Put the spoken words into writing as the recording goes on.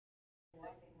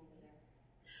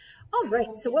All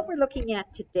right, so what we're looking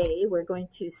at today, we're going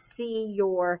to see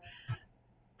your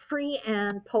pre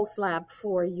and post lab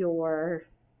for your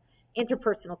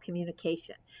interpersonal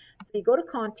communication. So you go to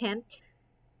content,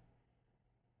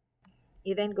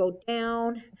 you then go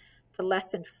down to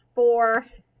lesson 4,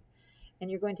 and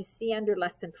you're going to see under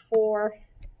lesson 4,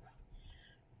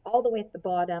 all the way at the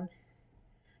bottom,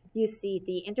 you see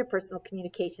the interpersonal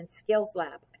communication skills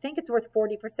lab. I think it's worth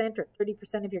 40% or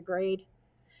 30% of your grade.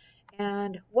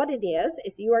 And what it is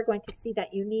you are going to see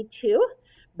that you need to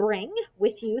bring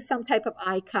with you some type of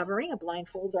eye covering, a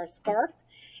blindfold or a scarf,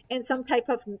 and some type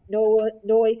of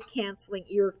noise canceling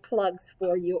ear plugs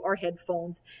for you or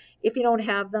headphones. If you don't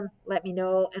have them, let me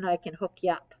know and I can hook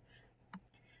you up.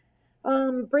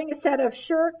 Bring a set of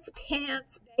shirts,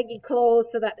 pants, baggy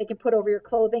clothes so that they can put over your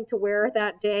clothing to wear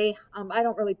that day. I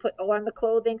don't really put on the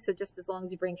clothing, so just as long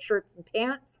as you bring shirts and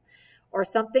pants or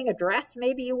something, a dress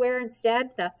maybe you wear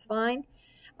instead, that's fine.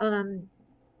 And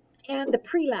the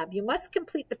pre-lab, you must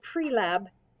complete the pre-lab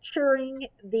during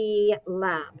the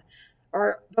lab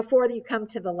or before you come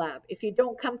to the lab. If you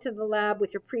don't come to the lab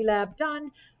with your pre-lab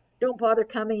done, don't bother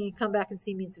coming and come back and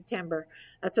see me in September.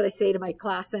 That's what I say to my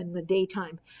class in the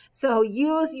daytime. So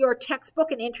use your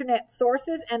textbook and internet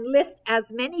sources and list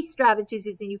as many strategies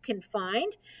as you can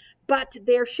find, but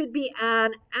there should be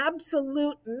an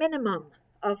absolute minimum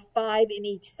of 5 in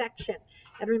each section.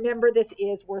 And remember, this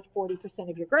is worth 40%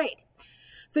 of your grade.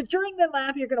 So during the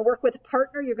lab, you're going to work with a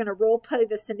partner. You're going to role play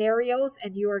the scenarios,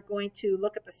 and you are going to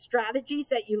look at the strategies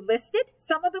that you listed.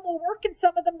 Some of them will work and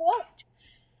some of them won't.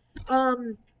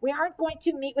 We aren't going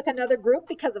to meet with another group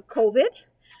because of COVID,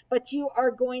 but you are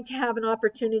going to have an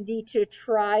opportunity to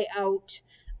try out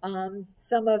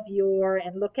some of your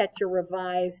and look at your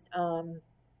revised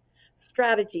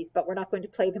strategies, but we're not going to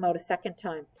play them out a second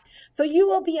time. So you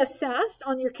will be assessed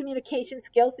on your communication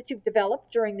skills that you've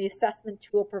developed during the assessment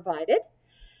tool provided.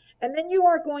 And then you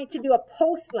are going to do a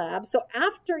post lab. So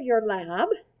after your lab,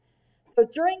 so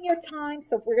during your time,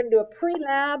 so if we're going to do a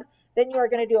pre-lab, then you are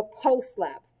going to do a post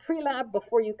lab. Pre-lab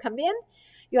before you come in,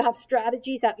 you'll have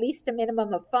strategies, at least a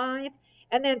minimum of 5.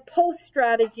 And then post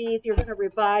strategies, you're going to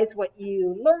revise what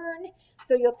you learn.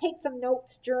 So you'll take some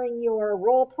notes during your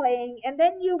role playing, and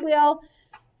then you will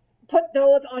put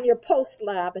those on your post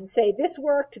lab and say, this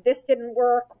worked, this didn't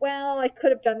work, well, I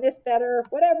could have done this better,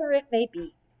 whatever it may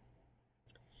be.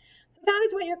 So that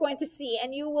is what you're going to see,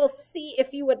 and you will see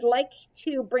if you would like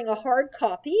to bring a hard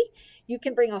copy, you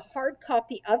can bring a hard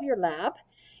copy of your lab.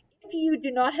 If you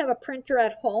do not have a printer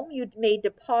at home, you may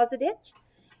deposit it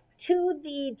to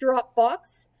the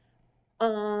Dropbox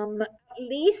at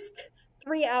least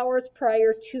 3 hours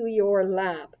prior to your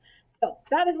lab. So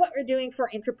that is what we're doing for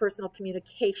interpersonal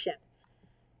communication.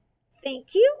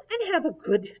 Thank you and have a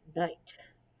good night.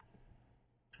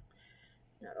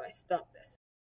 How do I stop this?